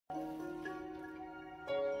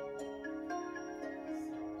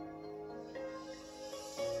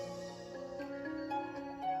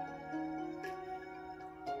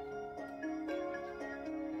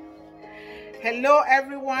Hello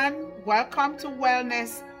everyone, welcome to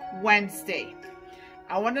Wellness Wednesday.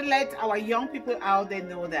 I want to let our young people out there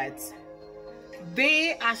know that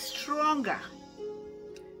they are stronger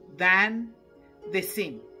than they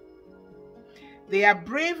seem. They are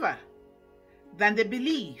braver than they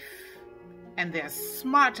believe, and they are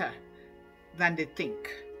smarter than they think.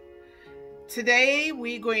 Today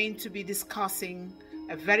we're going to be discussing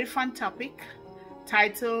a very fun topic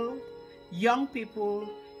titled Young People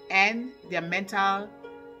and Their Mental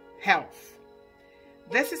Health.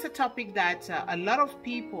 This is a topic that a lot of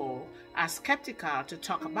people are skeptical to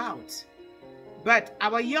talk about. But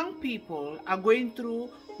our young people are going through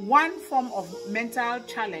one form of mental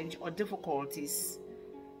challenge or difficulties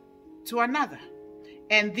to another.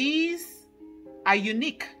 And these are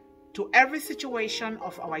unique to every situation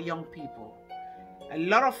of our young people. A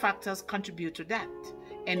lot of factors contribute to that.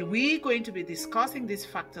 And we're going to be discussing these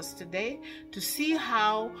factors today to see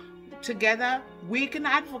how together we can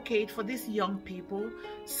advocate for these young people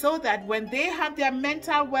so that when they have their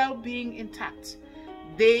mental well-being intact,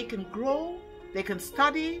 they can grow, they can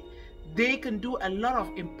study, they can do a lot of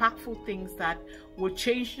impactful things that will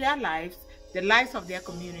change their lives, the lives of their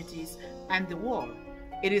communities, and the world.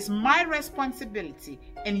 It is my responsibility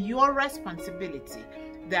and your responsibility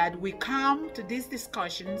that we come to these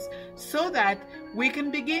discussions so that we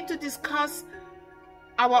can begin to discuss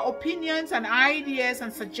our opinions and ideas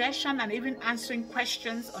and suggestions and even answering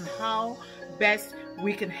questions on how best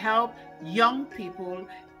we can help young people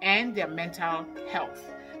and their mental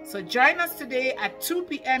health. So join us today at 2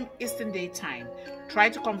 p.m. Eastern Day Time. Try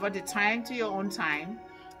to convert the time to your own time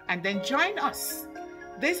and then join us.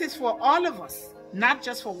 This is for all of us, not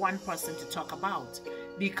just for one person to talk about,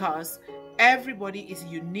 because everybody is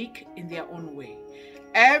unique in their own way.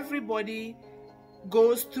 Everybody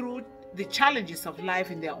goes through the challenges of life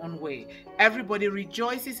in their own way. Everybody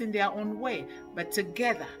rejoices in their own way. But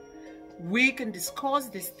together, we can discuss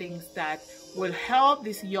these things that will help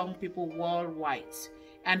these young people worldwide.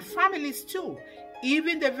 And families too,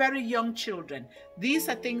 even the very young children. These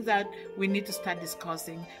are things that we need to start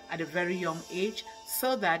discussing at a very young age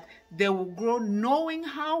so that they will grow knowing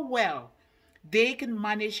how well they can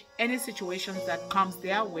manage any situations that comes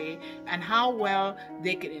their way and how well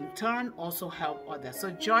they can in turn also help others.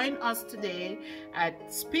 So join us today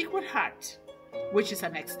at Speak with Heart, which is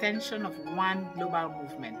an extension of One Global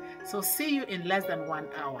Movement. So see you in less than 1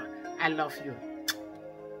 hour. I love you.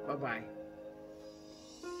 Bye-bye.